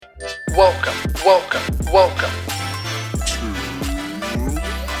Welcome to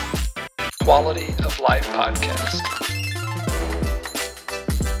Quality of Life Podcast.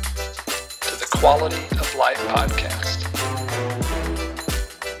 To the Quality of Life Podcast.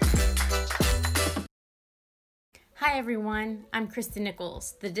 Hi everyone, I'm Kristen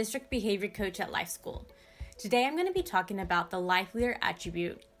Nichols, the District Behavior Coach at Life School. Today I'm going to be talking about the life leader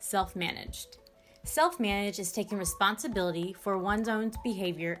attribute, self-managed. Self-managed is taking responsibility for one's own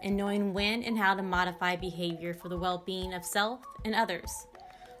behavior and knowing when and how to modify behavior for the well-being of self and others.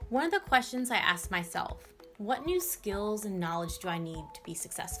 One of the questions I ask myself, what new skills and knowledge do I need to be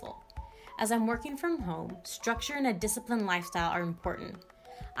successful? As I'm working from home, structure and a disciplined lifestyle are important.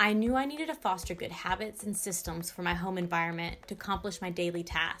 I knew I needed to foster good habits and systems for my home environment to accomplish my daily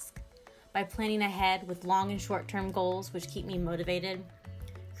task. By planning ahead with long and short-term goals which keep me motivated,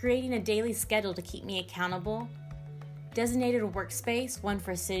 creating a daily schedule to keep me accountable, designated a workspace, one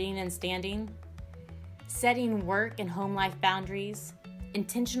for sitting and standing, setting work and home life boundaries,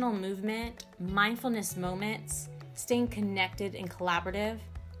 intentional movement, mindfulness moments, staying connected and collaborative,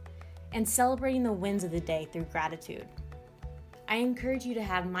 and celebrating the wins of the day through gratitude. I encourage you to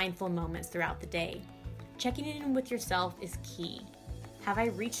have mindful moments throughout the day. Checking in with yourself is key. Have I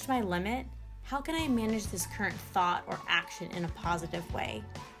reached my limit? How can I manage this current thought or action in a positive way?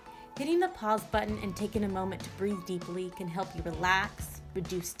 Hitting the pause button and taking a moment to breathe deeply can help you relax,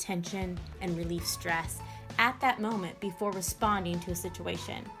 reduce tension, and relieve stress at that moment before responding to a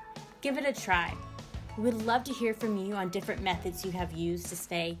situation. Give it a try. We would love to hear from you on different methods you have used to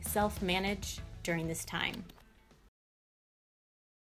stay self-managed during this time.